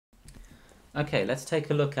Okay, let's take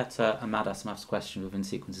a look at a MadAsMaths question within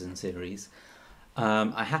sequences and series.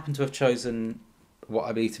 I happen to have chosen what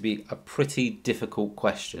I believe to be a pretty difficult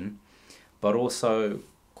question, but also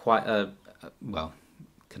quite well,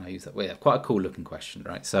 can I use that? Well, yeah, quite a cool looking question,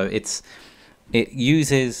 right? So it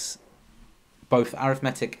uses both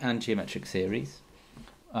arithmetic and geometric series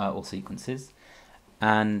or sequences,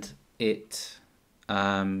 and it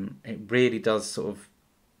really does sort of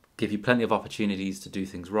give you plenty of opportunities to do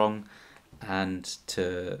things wrong and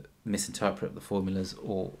to misinterpret the formulas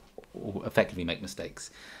or effectively make mistakes.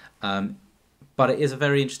 But it is a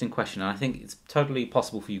very interesting question, and I think it's totally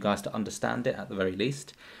possible for you guys to understand it at the very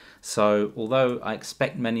least. So although I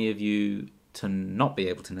expect many of you to not be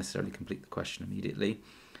able to necessarily complete the question immediately,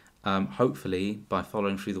 hopefully by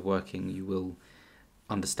following through the working you will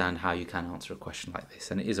understand how you can answer a question like this,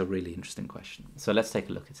 and it is a really interesting question. So let's take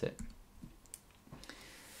a look at it.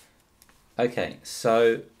 Okay,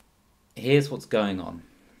 so here's what's going on.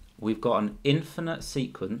 We've got an infinite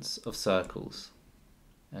sequence of circles.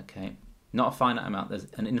 Okay, not a finite amount, there's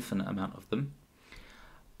an infinite amount of them,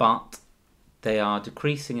 but they are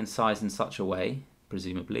decreasing in size in such a way,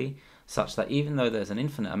 presumably, such that even though there's an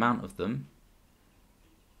infinite amount of them,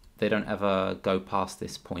 they don't ever go past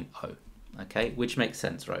this point O. Okay, which makes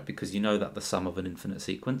sense, right? Because you know that the sum of an infinite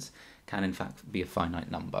sequence can in fact be a finite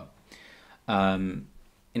number.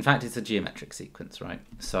 In fact, it's a geometric sequence, right?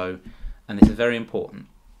 So, and this is very important.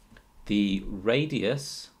 The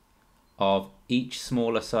radius of each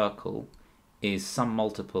smaller circle is some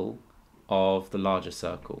multiple of the larger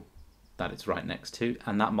circle that it's right next to,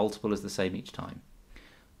 and that multiple is the same each time.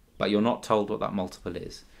 But you're not told what that multiple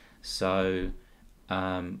is. So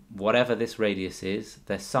whatever this radius is,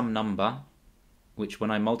 there's some number which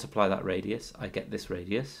when I multiply that radius, I get this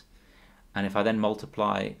radius. And if I then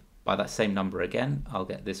multiply by that same number again, I'll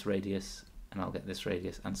get this radius, and I'll get this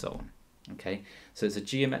radius, and so on. Okay, so it's a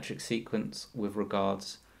geometric sequence with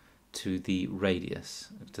regards to the radius,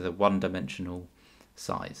 to the one-dimensional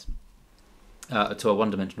size, to a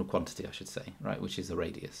one-dimensional quantity, I should say, right, which is the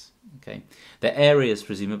radius. Okay, the areas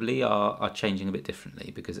presumably are changing a bit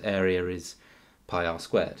differently because area is pi r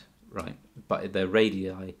squared, right? But the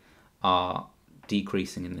radii are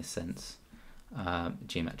decreasing in this sense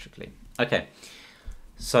geometrically. Okay.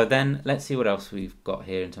 So then let's see what else we've got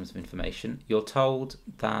here in terms of information. You're told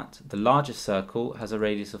that the largest circle has a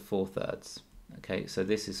radius of 4/3. Okay, so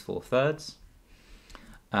this is 4/3.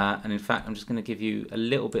 And in fact, I'm just going to give you a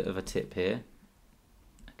little bit of a tip here.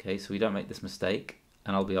 Okay, so we don't make this mistake.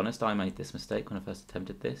 And I'll be honest, I made this mistake when I first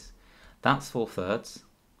attempted this. That's 4/3.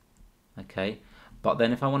 Okay, but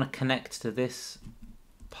then if I want to connect to this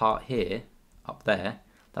part here, up there,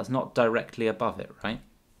 that's not directly above it, right?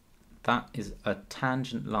 That is a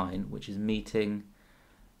tangent line which is meeting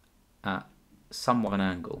at somewhat of an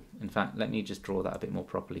angle. In fact, let me just draw that a bit more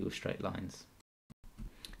properly with straight lines.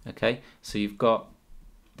 Okay, so you've got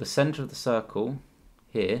the center of the circle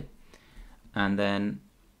here, and then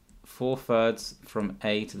 4/3 from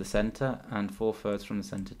A to the center and 4/3 from the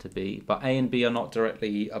center to B, but A and B are not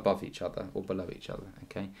directly above each other or below each other.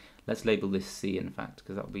 Okay, let's label this C in fact,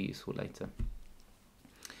 because that will be useful later.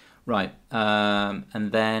 Right,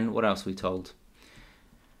 and then what else are we told?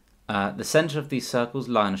 The center of these circles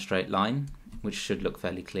lie on a straight line, which should look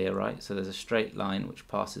fairly clear, right? So there's a straight line which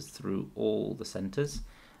passes through all the centers.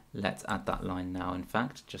 Let's add that line now, in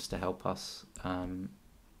fact, just to help us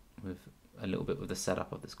with a little bit with the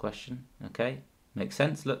setup of this question. Okay, makes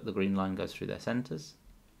sense. Look, the green line goes through their centers.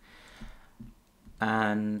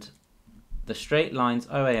 And the straight lines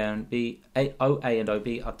OA and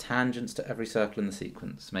OB are tangents to every circle in the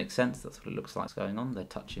sequence. Makes sense, that's what it looks like going on. They're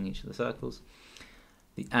touching each of the circles.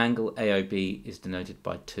 The angle AOB is denoted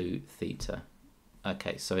by 2 theta.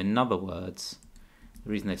 Okay, so in other words, the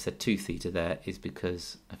reason they've said 2 theta there is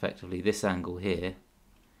because effectively this angle here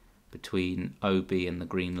between OB and the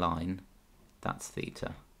green line, that's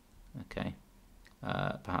theta. Okay,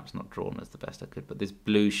 perhaps not drawn as the best I could, but this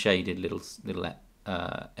blue shaded little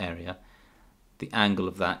area, the angle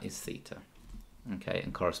of that is theta. Okay,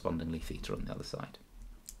 and correspondingly theta on the other side.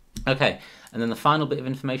 Okay, and then the final bit of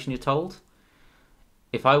information you're told,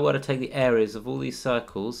 if I were to take the areas of all these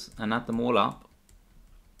circles and add them all up,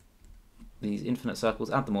 these infinite circles,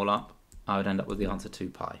 add them all up, I would end up with the answer 2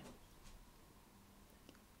 pi.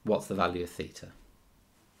 What's the value of theta?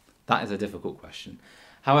 That is a difficult question.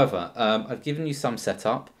 However, I've given you some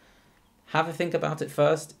setup. Have a think about it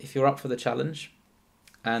first if you're up for the challenge,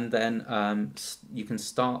 and then you can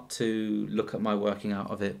start to look at my working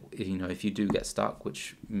out of it. If you do get stuck,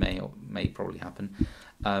 which may probably happen,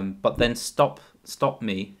 but then stop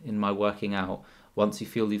me in my working out once you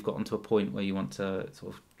feel you've gotten to a point where you want to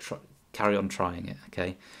sort of carry on trying it.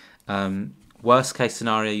 Okay. Worst case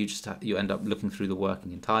scenario, you end up looking through the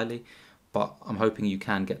working entirely, but I'm hoping you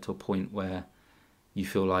can get to a point where you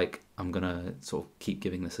feel like I'm gonna sort of keep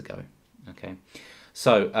giving this a go. Okay.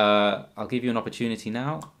 So I'll give you an opportunity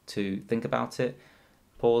now to think about it.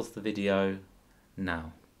 Pause the video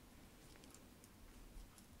now.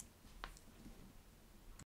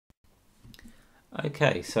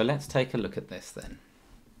 Okay, so let's take a look at this then.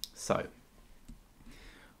 So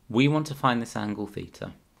we want to find this angle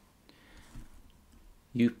theta.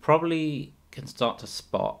 You probably can start to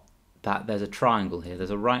spot that there's a triangle here.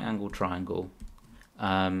 There's a right angle triangle,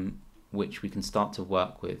 which we can start to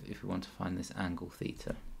work with if we want to find this angle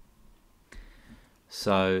theta.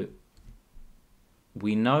 So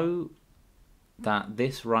we know that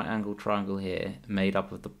this right angle triangle here, made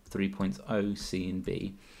up of the 3 points O, C and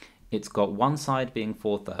B, it's got one side being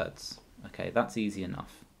 4/3. Okay, that's easy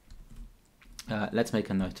enough. Let's make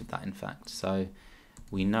a note of that, in fact. So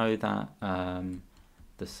we know that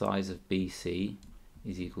the size of BC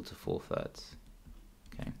is equal to 4/3.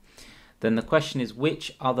 Okay. Then the question is,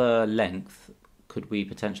 which other length could we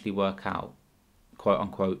potentially work out, quote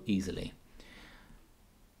unquote, easily?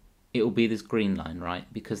 It will be this green line, right?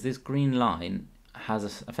 Because this green line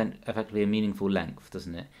has effectively a meaningful length,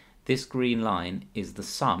 doesn't it? This green line is the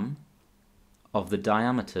sum of the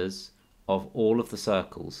diameters of all of the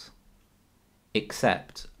circles,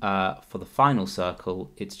 except for the final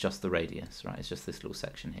circle, it's just the radius, right? It's just this little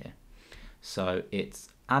section here. So it's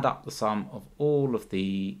add up the sum of all of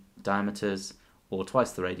the diameters, or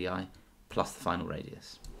twice the radii, plus the final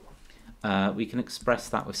radius. We can express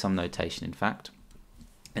that with some notation, in fact.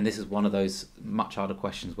 And this is one of those much harder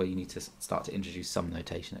questions where you need to start to introduce some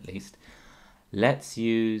notation at least. Let's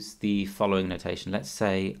use the following notation. Let's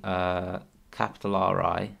say capital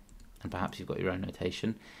Ri, and perhaps you've got your own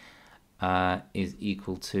notation, is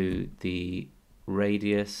equal to the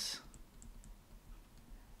radius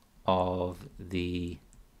of the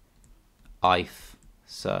ith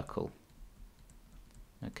circle.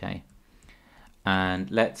 Okay. And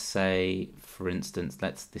let's say, for instance,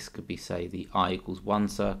 this could be, say, the I equals 1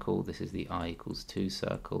 circle, this is the I equals 2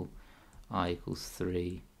 circle, I equals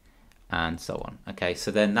 3, and so on. Okay, so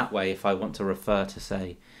then that way, if I want to refer to,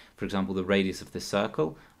 say, for example, the radius of this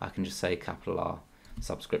circle, I can just say capital R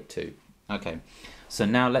subscript 2. Okay, so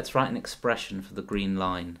now let's write an expression for the green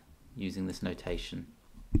line using this notation.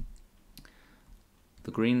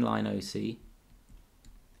 The green line OC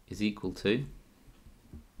is equal to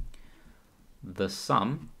the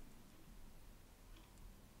sum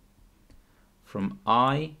from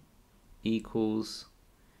I equals,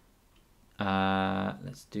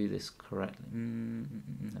 let's do this correctly,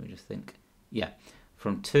 let me just think, yeah,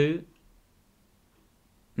 from 2,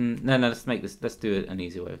 no, let's do it an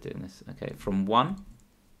easy way of doing this, okay, from 1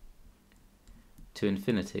 to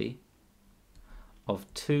infinity of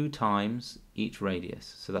 2 times each radius,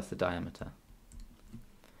 so that's the diameter,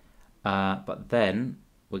 but then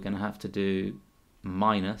we're going to have to do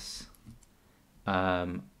minus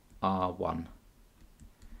R1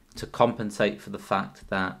 to compensate for the fact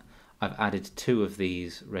that I've added 2 of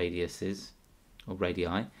these radiuses, or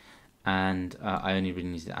radii, and I only really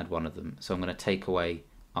need to add 1 of them. So I'm going to take away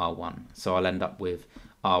R1. So I'll end up with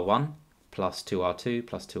R1 plus 2R2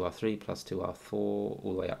 plus 2R3 plus 2R4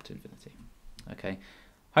 all the way up to infinity. Okay.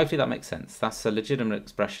 Hopefully that makes sense. That's a legitimate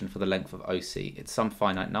expression for the length of OC. It's some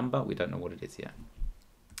finite number. We don't know what it is yet.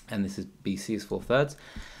 And this is BC is 4/3.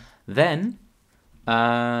 Then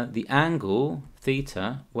the angle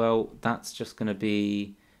theta, well, that's just going to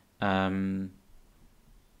be,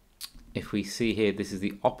 if we see here, this is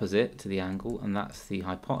the opposite to the angle, and that's the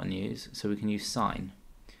hypotenuse, so we can use sine.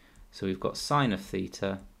 So we've got sine of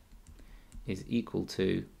theta is equal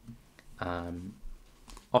to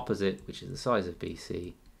opposite, which is the size of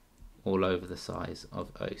BC, all over the size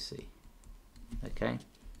of OC. Okay.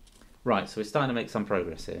 Right, so we're starting to make some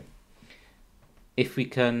progress here. If we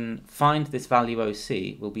can find this value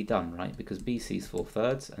OC, we'll be done, right? Because BC is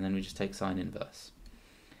 4/3, and then we just take sine inverse.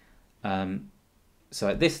 So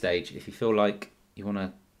at this stage, if you feel like you want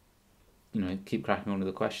to, keep cracking on with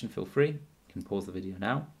the question, feel free. You can pause the video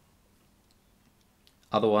now.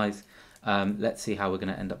 Otherwise, let's see how we're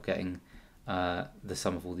going to end up getting the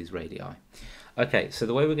sum of all these radii. Okay, so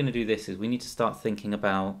the way we're going to do this is we need to start thinking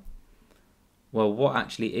about, well, what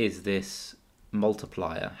actually is this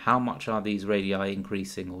multiplier? How much are these radii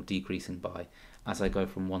increasing or decreasing by as I go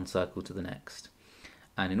from one circle to the next?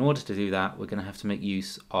 And in order to do that, we're going to have to make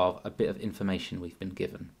use of a bit of information we've been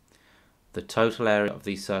given. The total area of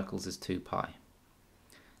these circles is 2 pi.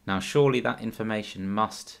 Now, surely that information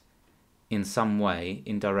must, in some way,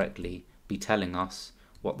 indirectly, be telling us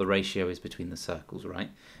what the ratio is between the circles,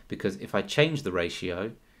 right? Because if I change the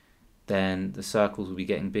ratio, then the circles will be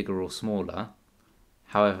getting bigger or smaller.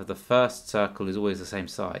 However, the first circle is always the same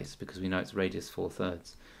size because we know its radius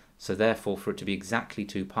 4/3. So therefore, for it to be exactly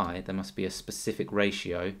 2 pi, there must be a specific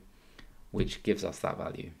ratio which gives us that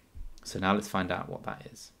value. So now let's find out what that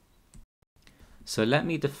is. So let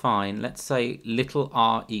me define, let's say little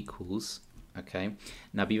r equals, okay,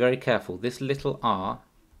 now be very careful, this little r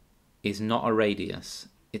is not a radius,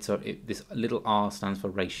 this little r stands for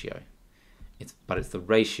ratio, but it's the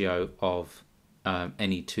ratio of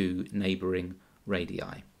any two neighbouring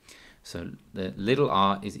radii. So the little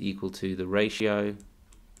r is equal to the ratio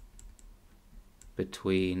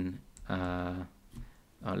between,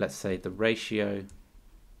 let's say the ratio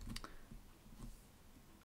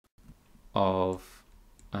of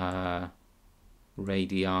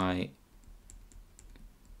radii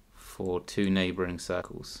for two neighbouring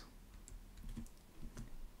circles.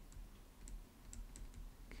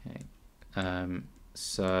 Okay,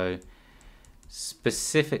 so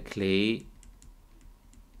specifically,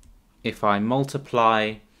 if I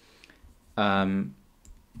multiply R1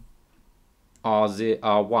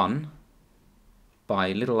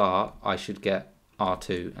 by little r, I should get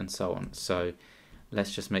R2 and so on. So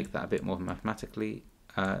let's just make that a bit more mathematically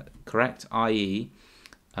correct, i.e.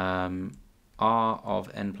 r of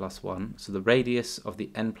n plus 1. So the radius of the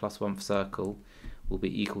n plus 1 circle will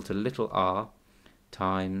be equal to little r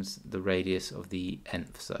times the radius of the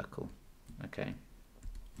nth circle. Okay.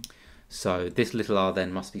 So this little r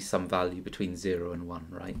then must be some value between 0 and 1,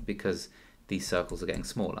 right? Because these circles are getting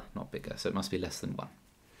smaller, not bigger, so it must be less than 1.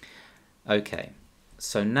 Okay,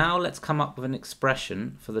 so now let's come up with an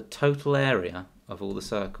expression for the total area of all the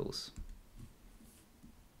circles.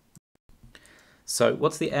 So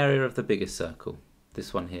what's the area of the biggest circle?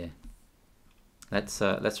 This one here. Let's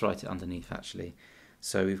write it underneath actually.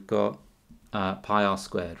 So we've got pi r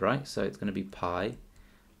squared, right? So it's going to be pi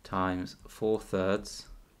times 4/3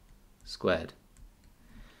 squared.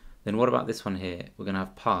 Then what about this one here? We're going to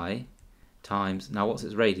have pi times, now what's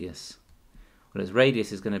its radius? Well, its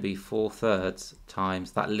radius is going to be 4/3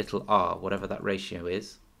 times that little r, whatever that ratio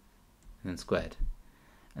is, and then squared.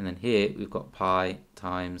 And then here we've got pi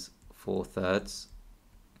times 4/3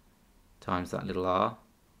 times that little r,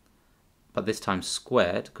 but this time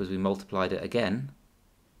squared because we multiplied it again,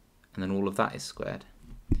 and then all of that is squared.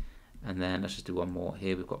 And then let's just do one more.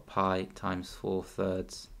 Here we've got pi times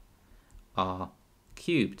 4/3 r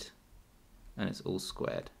cubed, and it's all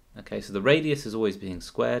squared. Okay, so the radius is always being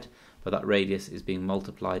squared, but that radius is being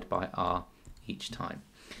multiplied by r each time.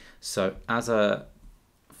 So as a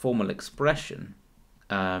formal expression,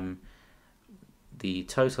 the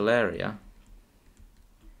total area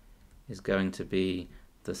is going to be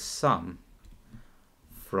the sum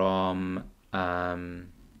from,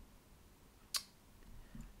 in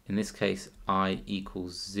this case, I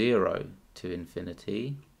equals 0 to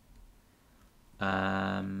infinity.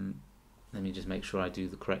 Let me just make sure I do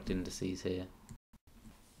the correct indices here.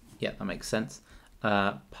 Yeah, that makes sense.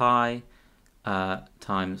 Pi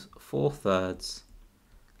times 4/3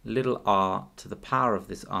 little r to the power of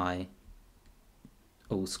this I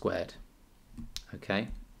all squared. Okay,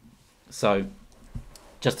 so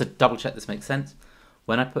just to double check this makes sense,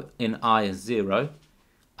 when I put in I as 0,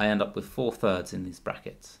 I end up with 4/3 in these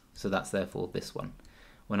brackets. So that's therefore this one.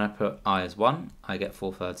 When I put I as 1, I get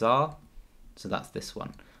 4/3 r, so that's this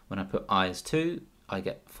one. When I put I as 2, I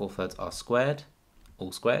get 4/3 r squared,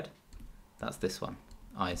 all squared. That's this one.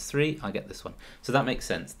 I is 3, I get this one. So that makes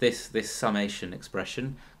sense. This summation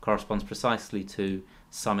expression corresponds precisely to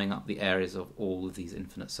summing up the areas of all of these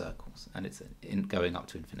infinite circles, and it's going up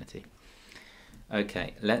to infinity.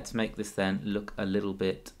 Okay, let's make this then look a little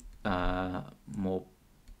bit more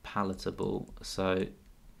palatable. So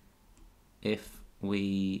if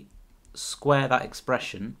we square that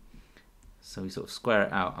expression, so we sort of square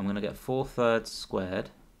it out, I'm going to get 4/3 squared,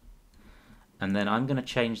 and then I'm going to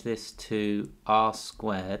change this to r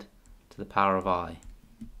squared to the power of I.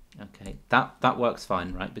 Okay, that works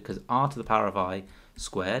fine, right? Because r to the power of I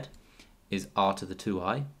squared is r to the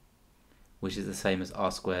 2i, which is the same as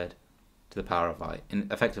r squared to the power of I.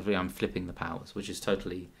 And effectively, I'm flipping the powers, which is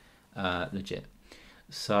totally legit.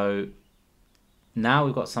 So now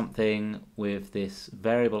we've got something with this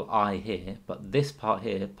variable I here, but this part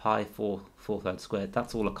here, pi 4/3 squared,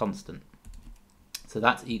 that's all a constant. So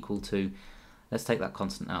that's equal to, let's take that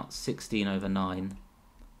constant out, 16/9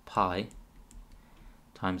 pi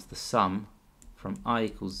times the sum from I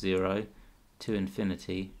equals 0 to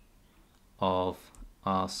infinity of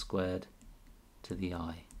r squared to the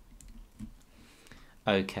I.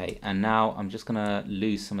 Okay, and now I'm just going to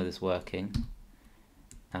lose some of this working.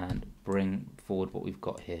 and bring forward what we've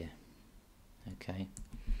got here. Okay,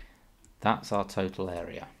 that's our total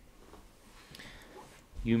area.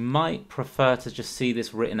 You might prefer to just see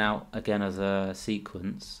this written out again as a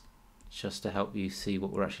sequence, just to help you see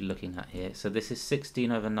what we're actually looking at here. So this is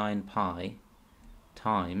 16 over 9 pi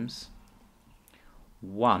times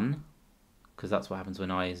 1, because that's what happens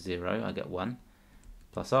when I is 0, I get 1,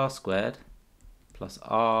 plus r squared plus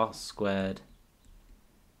r squared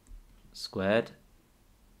squared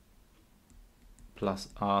plus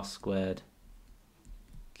r squared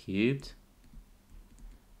cubed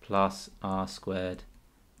plus r squared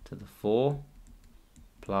to the 4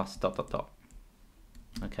 plus dot dot dot.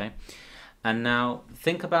 Okay, and now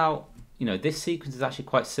think about, this sequence is actually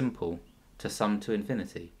quite simple to sum to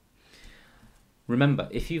infinity. Remember,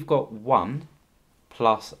 if you've got 1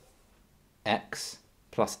 plus x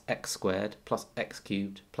squared plus x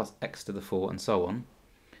cubed plus x to the 4 and so on,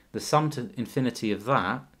 the sum to infinity of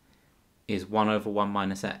that is 1 over 1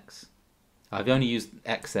 minus x. I've only used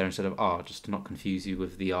x there instead of r, just to not confuse you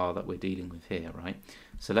with the r that we're dealing with here, right?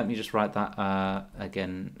 So let me just write that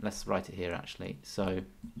again. Let's write it here actually. So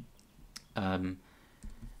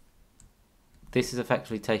this is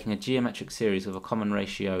effectively taking a geometric series with a common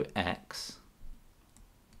ratio x.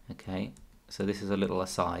 Okay, so this is a little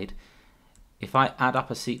aside. If I add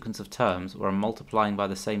up a sequence of terms where I'm multiplying by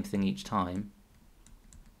the same thing each time,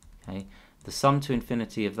 okay, the sum to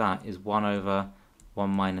infinity of that is 1 over 1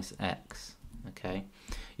 minus x. Okay,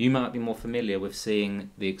 you might be more familiar with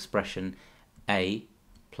seeing the expression a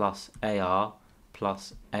plus ar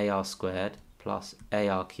squared plus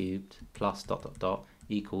ar cubed plus dot dot dot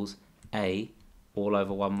equals a all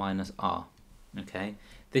over 1 minus r. Okay,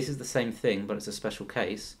 this is the same thing, but it's a special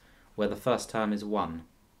case where the first term is 1.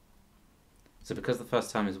 So because the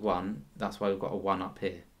first term is 1, that's why we've got a 1 up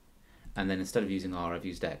here. And then instead of using r, I've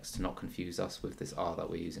used x to not confuse us with this r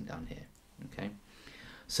that we're using down here. Okay,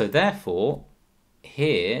 so therefore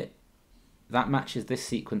here that matches this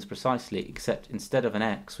sequence precisely, except instead of an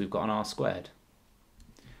x we've got an r squared.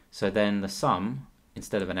 So then the sum,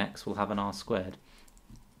 instead of an x, will have an r squared.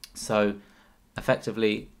 So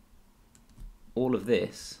effectively all of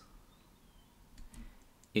this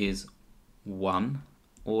is 1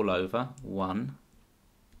 all over 1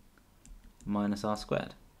 minus r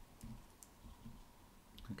squared.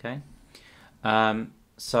 Okay,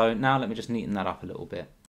 so now let me just neaten that up a little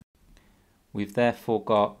bit. We've therefore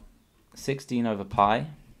got 16 over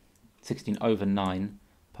 9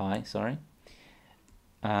 pi, sorry,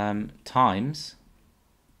 times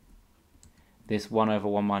this 1 over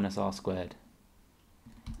 1 minus r squared.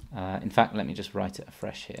 In fact, let me just write it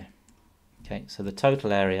afresh here. Okay, so the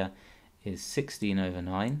total area is 16 over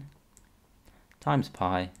 9 times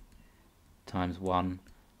pi times 1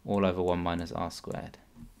 all over 1 minus r squared.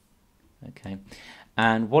 Okay,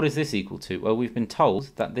 and what is this equal to? Well, we've been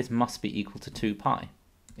told that this must be equal to 2 pi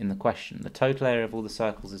in the question. The total area of all the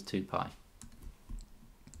circles is 2 pi.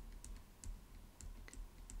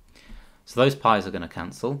 So those pi's are going to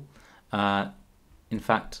cancel. In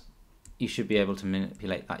fact, you should be able to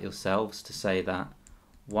manipulate that yourselves to say that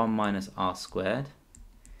 1 minus r squared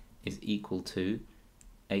is equal to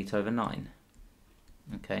 8 over 9.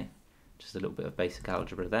 Okay, just a little bit of basic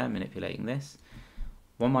algebra there, manipulating this.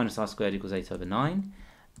 1 minus r squared equals 8 over 9,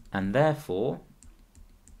 and therefore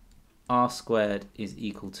r squared is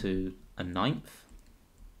equal to a 9th,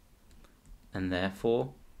 and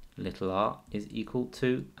therefore little r is equal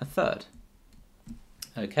to a 3rd.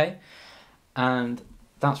 Okay, and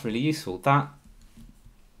that's really useful. That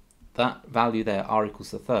value there, r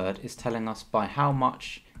equals the 3rd, is telling us by how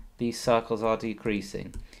much these circles are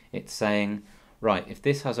decreasing. It's saying, right, if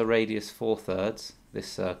this has a radius 4/3, this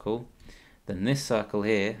circle, then this circle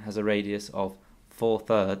here has a radius of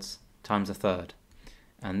 4/3 times a 3rd.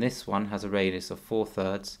 And this one has a radius of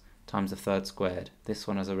 4/3 times a 3rd squared. This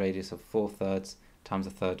one has a radius of 4/3 times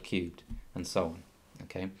a 3rd cubed, and so on.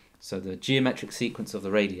 Okay, so the geometric sequence of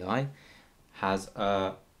the radii has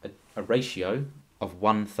a ratio of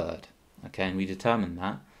 1/3. Okay, and we determine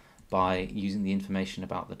that by using the information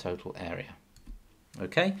about the total area.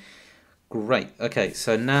 Okay, great. Okay,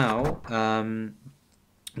 so now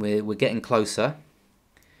we're getting closer.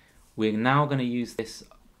 We're now going to use this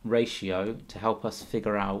ratio to help us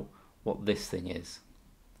figure out what this thing is.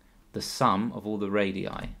 The sum of all the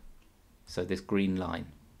radii. So this green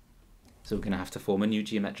line. So we're going to have to form a new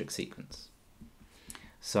geometric sequence.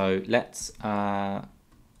 So let's get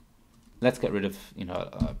rid of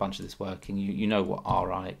a bunch of this working. You know what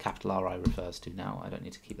RI, capital RI refers to now. I don't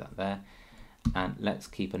need to keep that there. And let's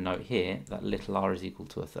keep a note here that little r is equal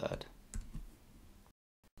to a 3rd.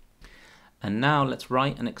 And now let's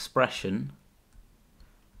write an expression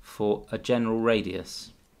for a general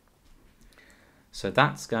radius. So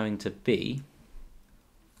that's going to be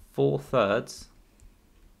 4/3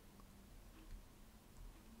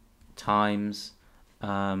 times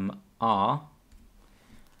r,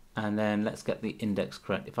 and then let's get the index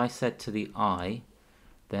correct. If I said to the I,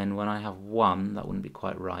 then when I have 1, that wouldn't be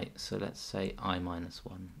quite right. So let's say I minus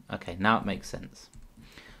 1. Okay, now it makes sense.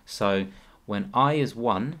 So when I is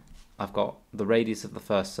 1, I've got the radius of the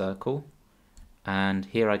first circle, and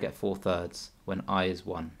here I get 4/3 when I is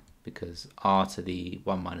 1, because r to the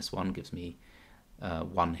 1 minus 1 gives me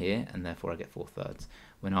 1 here, and therefore I get 4/3.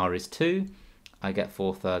 When r is 2, I get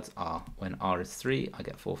 4/3 r. When r is 3, I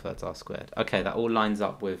get 4/3 r squared. Okay, that all lines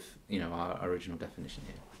up with, you know, our original definition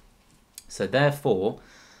here. So therefore,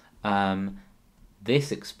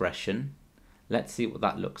 this expression, let's see what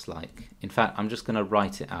that looks like. In fact, I'm just going to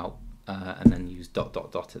write it out and then use ... at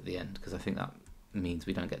the end, because I think that means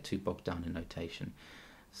we don't get too bogged down in notation.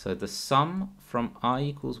 So the sum from I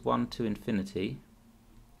equals 1 to infinity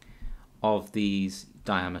of these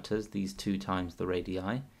diameters, these 2 times the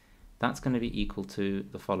radii, that's going to be equal to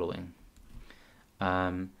the following.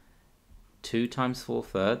 2 times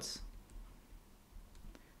 4/3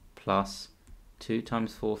 plus 2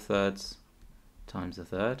 times 4/3 times a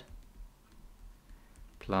third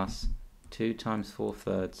plus 2 times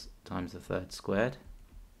 4/3 times a third squared.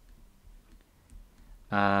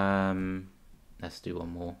 Let's do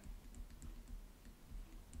one more.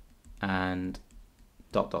 And ...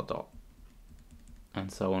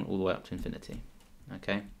 and so on all the way up to infinity.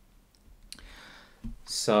 Okay.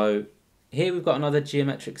 So here we've got another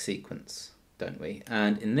geometric sequence, don't we?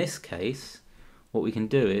 And in this case, what we can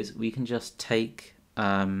do is we can just take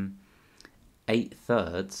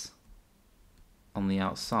 8/3 on the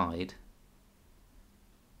outside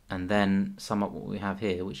and then sum up what we have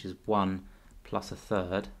here, which is 1 plus a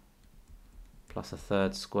third plus a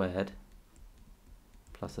third squared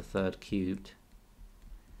plus a third cubed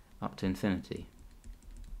up to infinity.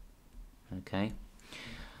 Okay,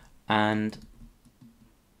 and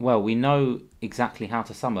well, we know exactly how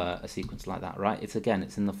to sum a sequence like that, right? It's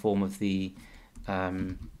in the form of the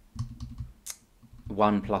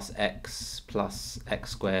 1 plus x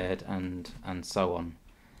squared and so on.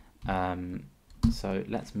 So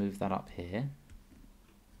let's move that up here.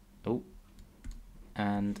 Oh,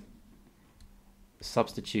 and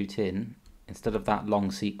substitute in, instead of that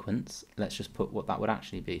long sequence, let's just put what that would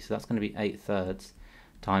actually be. So that's going to be 8/3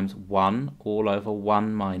 times 1 all over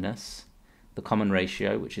 1 minus the common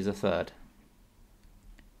ratio, which is a third.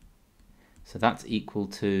 So that's equal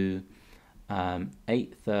to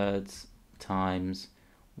 8/3 times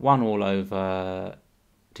 1 all over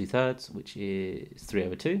 2/3, which is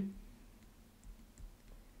 3/2.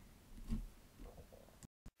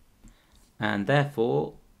 And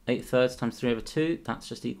therefore, 8/3 times 3/2, that's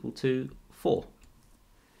just equal to 4.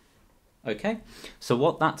 Okay, so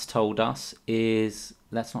what that's told us is,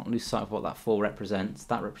 let's not lose sight of what that 4 represents.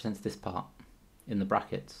 That represents this part in the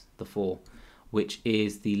brackets, the 4, which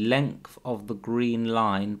is the length of the green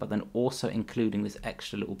line, but then also including this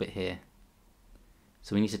extra little bit here.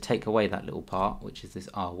 So we need to take away that little part, which is this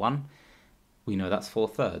R1. We know that's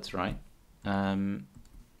 4/3, right?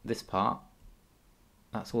 This part,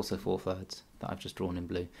 that's also 4/3 that I've just drawn in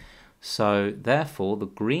blue. So therefore, the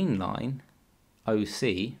green line,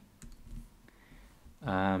 OC,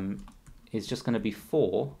 is just going to be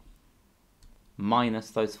 4 minus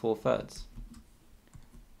those 4/3.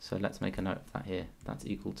 So let's make a note of that here. That's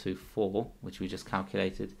equal to 4, which we just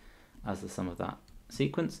calculated as the sum of that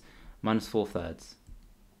sequence, minus 4/3.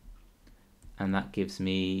 And that gives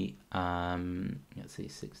me, let's see,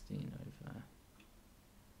 16 over,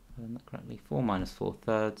 if I done that correctly, 4 minus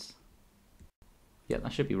 4/3. Yeah,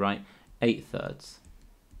 that should be right, 8/3.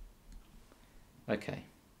 Okay,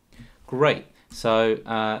 great. So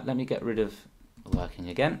let me get rid of working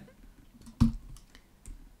again.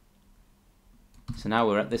 So now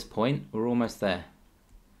we're at this point, we're almost there.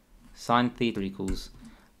 Sine theta equals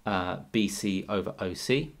BC over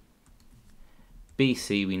OC.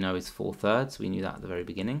 BC we know is 4/3, we knew that at the very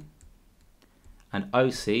beginning. And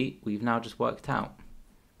OC we've now just worked out.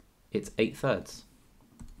 It's 8/3.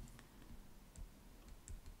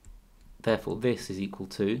 Therefore this is equal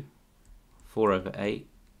to 4 over 8,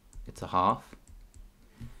 it's a half.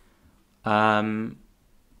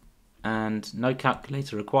 And no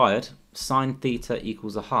calculator required. Sine theta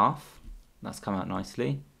equals a half. That's come out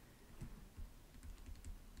nicely.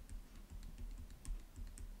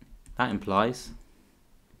 That implies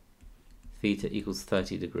theta equals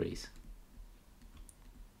 30 degrees.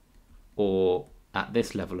 Or at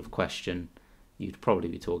this level of question, you'd probably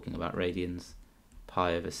be talking about radians,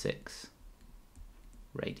 pi over 6.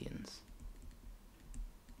 radians.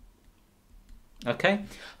 Okay,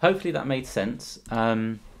 hopefully that made sense.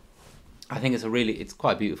 I think it's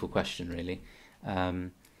quite a beautiful question, really.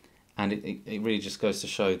 And it really just goes to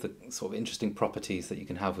show the sort of interesting properties that you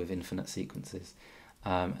can have with infinite sequences.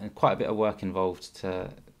 And quite a bit of work involved to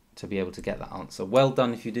be able to get that answer. Well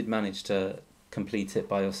done if you did manage to complete it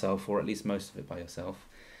by yourself, or at least most of it by yourself.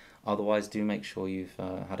 Otherwise, do make sure you've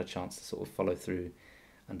had a chance to sort of follow through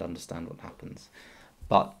and understand what happens.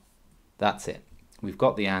 But that's it. We've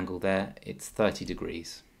got the angle there. It's 30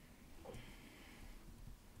 degrees.